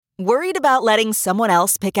Worried about letting someone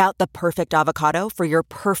else pick out the perfect avocado for your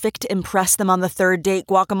perfect impress them on the third date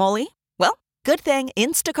guacamole? Well, good thing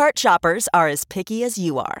Instacart shoppers are as picky as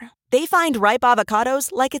you are. They find ripe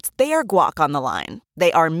avocados like it's their guac on the line.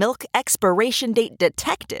 They are milk expiration date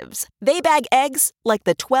detectives. They bag eggs like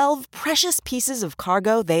the 12 precious pieces of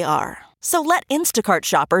cargo they are. So let Instacart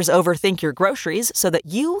shoppers overthink your groceries so that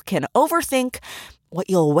you can overthink what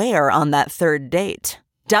you'll wear on that third date.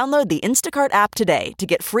 Download the Instacart app today to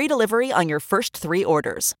get free delivery on your first 3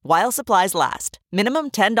 orders, while supplies last.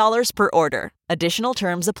 Minimum $10 per order. Additional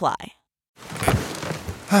terms apply.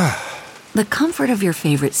 The comfort of your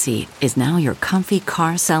favorite seat is now your comfy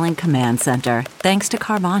car selling command center, thanks to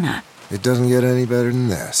Carvana. It doesn't get any better than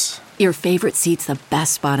this. Your favorite seat's the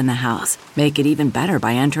best spot in the house. Make it even better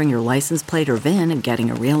by entering your license plate or VIN and getting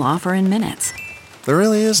a real offer in minutes. There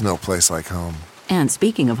really is no place like home. And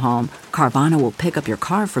speaking of home, Carvana will pick up your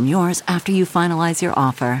car from yours after you finalize your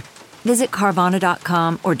offer. Visit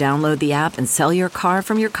Carvana.com or download the app and sell your car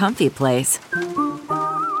from your comfy place. A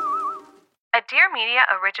Dear Media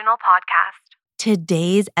original podcast.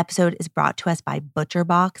 Today's episode is brought to us by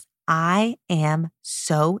ButcherBox. I am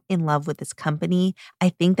so in love with this company. I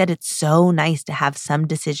think that it's so nice to have some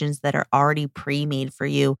decisions that are already pre-made for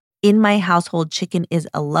you. In my household, chicken is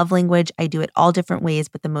a love language. I do it all different ways,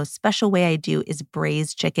 but the most special way I do is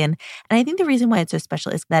braised chicken. And I think the reason why it's so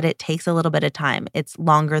special is that it takes a little bit of time. It's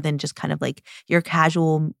longer than just kind of like your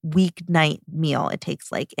casual weeknight meal. It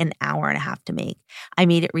takes like an hour and a half to make. I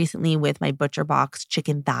made it recently with my ButcherBox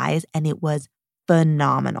chicken thighs, and it was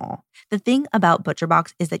phenomenal. The thing about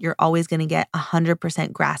ButcherBox is that you're always going to get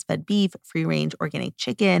 100% grass-fed beef, free-range organic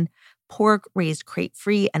chicken, pork raised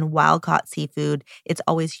crate-free, and wild-caught seafood. It's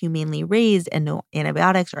always humanely raised and no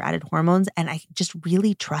antibiotics or added hormones, and I just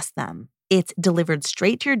really trust them. It's delivered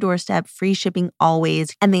straight to your doorstep, free shipping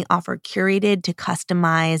always, and they offer curated to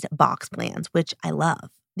customized box plans, which I love.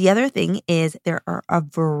 The other thing is there are a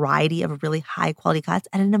variety of really high-quality cuts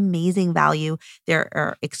at an amazing value. There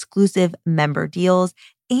are exclusive member deals,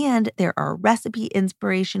 and there are recipe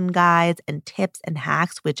inspiration guides and tips and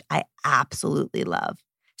hacks, which I absolutely love.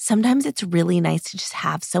 Sometimes it's really nice to just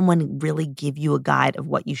have someone really give you a guide of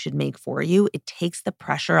what you should make for you. It takes the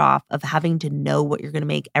pressure off of having to know what you're going to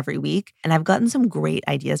make every week. And I've gotten some great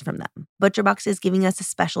ideas from them. ButcherBox is giving us a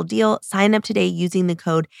special deal. Sign up today using the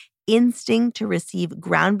code INSTINCT to receive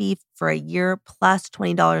ground beef for a year plus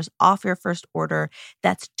 $20 off your first order.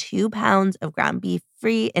 That's 2 pounds of ground beef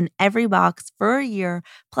free in every box for a year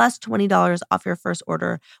plus $20 off your first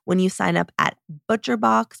order when you sign up at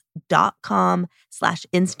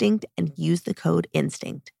butcherbox.com/instinct and use the code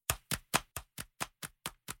INSTINCT.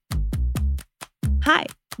 Hi,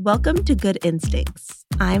 welcome to Good Instincts.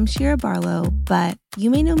 I'm Shira Barlow, but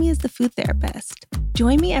you may know me as the food therapist.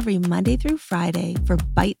 Join me every Monday through Friday for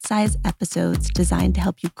bite-sized episodes designed to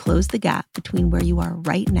help you close the gap between where you are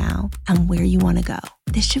right now and where you want to go.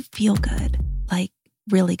 This should feel good, like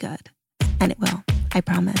really good. And it will, I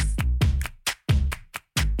promise.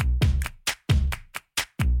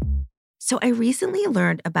 So I recently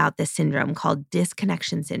learned about this syndrome called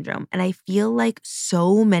disconnection syndrome, and I feel like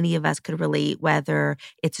so many of us could relate whether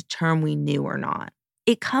it's a term we knew or not.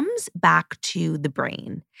 It comes back to the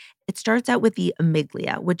brain. It starts out with the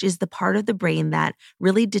amygdala, which is the part of the brain that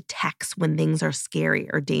really detects when things are scary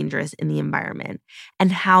or dangerous in the environment,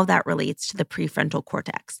 and how that relates to the prefrontal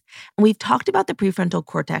cortex. And we've talked about the prefrontal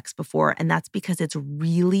cortex before, and that's because it's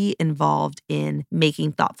really involved in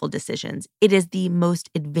making thoughtful decisions. It is the most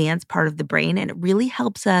advanced part of the brain, and it really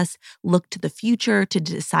helps us look to the future to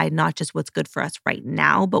decide not just what's good for us right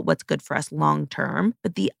now, but what's good for us long term.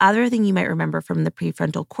 But the other thing you might remember from the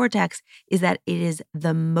prefrontal cortex is that it is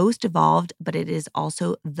the most evolved, but it is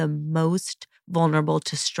also the most vulnerable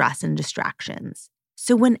to stress and distractions.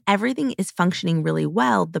 So when everything is functioning really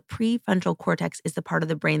well, the prefrontal cortex is the part of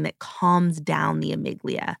the brain that calms down the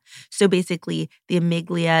amygdala. So basically, the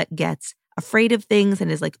amygdala gets afraid of things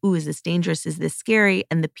and is like, ooh, is this dangerous? Is this scary?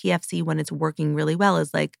 And the PFC, when it's working really well,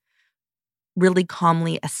 is like, really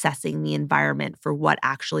calmly assessing the environment for what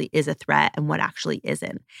actually is a threat and what actually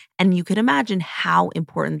isn't. And you can imagine how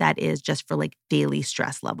important that is just for like daily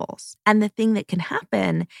stress levels. And the thing that can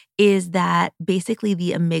happen is that basically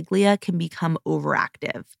the amygdala can become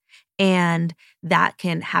overactive. And that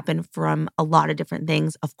can happen from a lot of different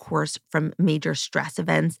things, of course, from major stress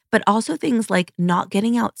events, but also things like not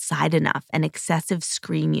getting outside enough and excessive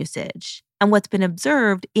screen usage. And what's been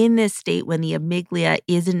observed in this state when the amygdala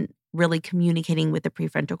isn't really communicating with the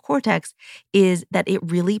prefrontal cortex is that it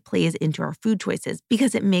really plays into our food choices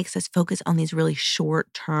because it makes us focus on these really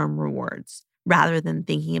short-term rewards. rather than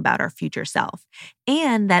thinking about our future self.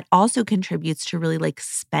 And that also contributes to really like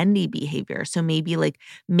spendy behavior. So maybe like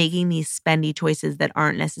making these spendy choices that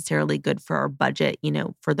aren't necessarily good for our budget,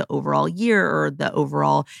 for the overall year or the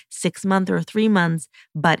overall 6 month or 3 months,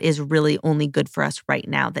 but is really only good for us right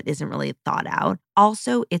now that isn't really thought out.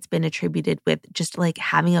 Also, it's been attributed with just like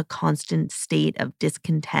having a constant state of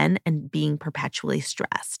discontent and being perpetually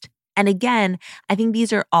stressed. And again, I think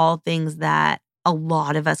these are all things that a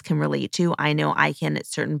lot of us can relate to. I know I can at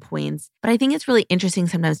certain points, but I think it's really interesting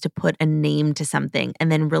sometimes to put a name to something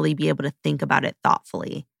and then really be able to think about it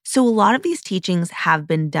thoughtfully. So a lot of these teachings have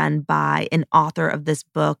been done by an author of this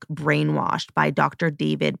book, Brainwashed, by Dr.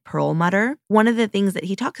 David Perlmutter. One of the things that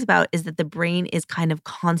he talks about is that the brain is kind of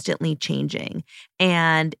constantly changing,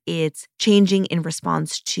 and it's changing in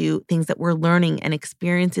response to things that we're learning and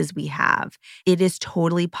experiences we have. It is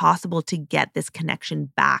totally possible to get this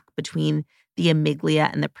connection back between the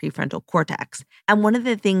amygdala and the prefrontal cortex. And one of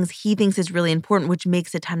the things he thinks is really important, which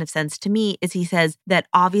makes a ton of sense to me, is he says that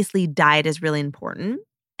obviously diet is really important.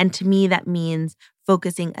 And to me, that means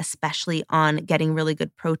focusing especially on getting really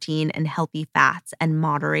good protein and healthy fats and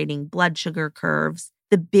moderating blood sugar curves.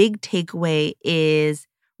 The big takeaway is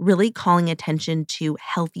really calling attention to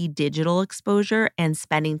healthy digital exposure and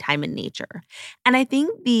spending time in nature. And I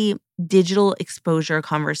think the digital exposure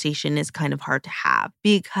conversation is kind of hard to have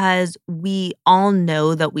because we all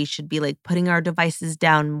know that we should be like putting our devices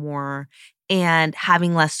down more and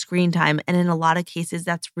having less screen time. And in a lot of cases,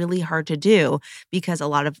 that's really hard to do because a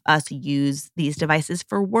lot of us use these devices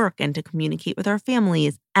for work and to communicate with our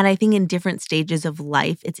families. And I think in different stages of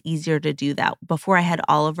life, it's easier to do that. Before I had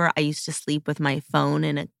Oliver, I used to sleep with my phone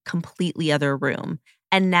in a completely other room.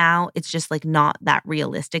 And now it's just like not that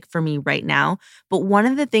realistic for me right now. But one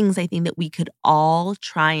of the things I think that we could all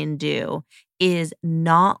try and do is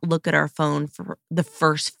not look at our phone for the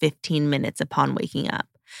first 15 minutes upon waking up.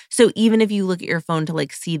 So even if you look at your phone to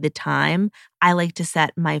like see the time, I like to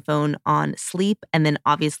set my phone on sleep. And then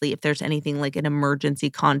obviously if there's anything like an emergency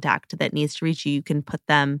contact that needs to reach you, you can put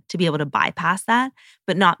them to be able to bypass that,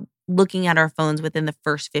 but not looking at our phones within the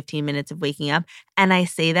first 15 minutes of waking up. And I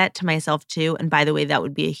say that to myself too. And by the way, that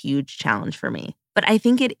would be a huge challenge for me. But I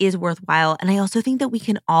think it is worthwhile. And I also think that we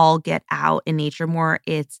can all get out in nature more.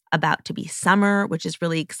 It's about to be summer, which is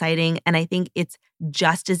really exciting. And I think it's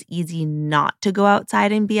just as easy not to go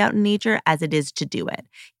outside and be out in nature as it is to do it,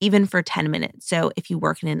 even for 10 minutes. So if you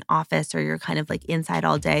work in an office or you're kind of like inside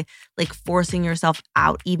all day, like forcing yourself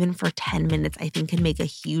out even for 10 minutes, I think can make a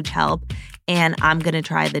huge help. And I'm going to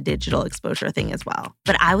try the digital exposure thing as well.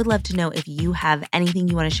 But I would love to know if you have anything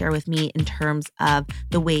you want to share with me in terms of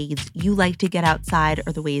the ways you like to get outside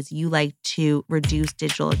or the ways you like to reduce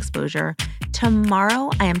digital exposure.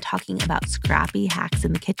 Tomorrow, I am talking about scrappy hacks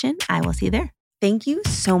in the kitchen. I will see you there. Thank you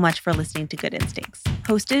so much for listening to Good Instincts,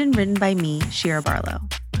 hosted and written by me, Shira Barlow.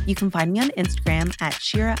 You can find me on Instagram at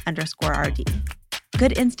Shira_RD.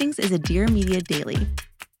 Good Instincts is a Dear Media daily.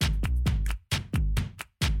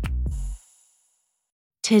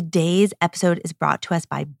 Today's episode is brought to us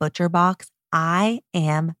by ButcherBox. I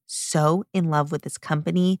am so in love with this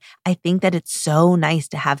company. I think that it's so nice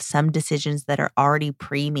to have some decisions that are already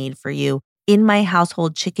pre-made for you. In my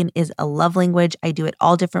household, chicken is a love language. I do it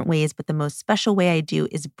all different ways, but the most special way I do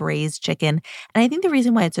is braised chicken. And I think the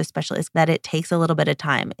reason why it's so special is that it takes a little bit of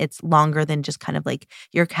time. It's longer than just kind of like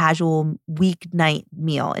your casual weeknight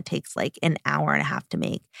meal. It takes like an hour and a half to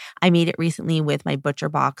make. I made it recently with my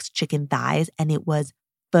ButcherBox chicken thighs, and it was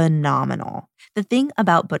phenomenal. The thing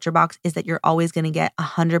about ButcherBox is that you're always going to get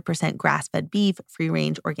 100% grass-fed beef,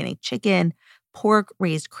 free-range organic chicken, pork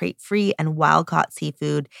raised crate-free, and wild-caught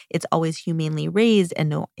seafood. It's always humanely raised and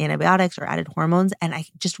no antibiotics or added hormones, and I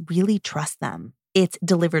just really trust them. It's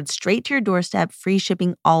delivered straight to your doorstep, free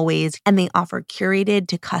shipping always, and they offer curated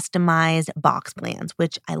to customized box plans,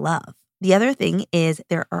 which I love. The other thing is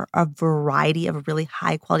there are a variety of really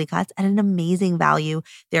high quality cuts at an amazing value.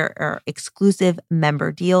 There are exclusive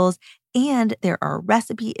member deals, and there are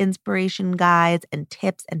recipe inspiration guides and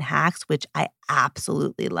tips and hacks, which I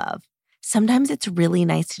absolutely love. Sometimes it's really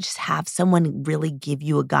nice to just have someone really give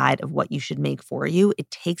you a guide of what you should make for you.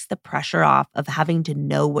 It takes the pressure off of having to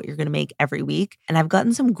know what you're going to make every week. And I've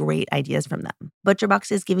gotten some great ideas from them.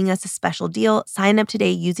 ButcherBox is giving us a special deal. Sign up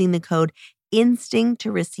today using the code Instinct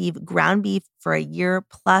to receive ground beef for a year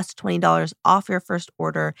plus $20 off your first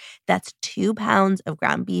order. That's 2 pounds of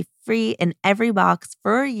ground beef free in every box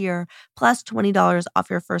for a year plus $20 off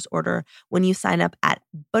your first order when you sign up at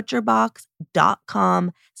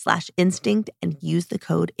butcherbox.com/instinct and use the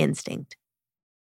code instinct.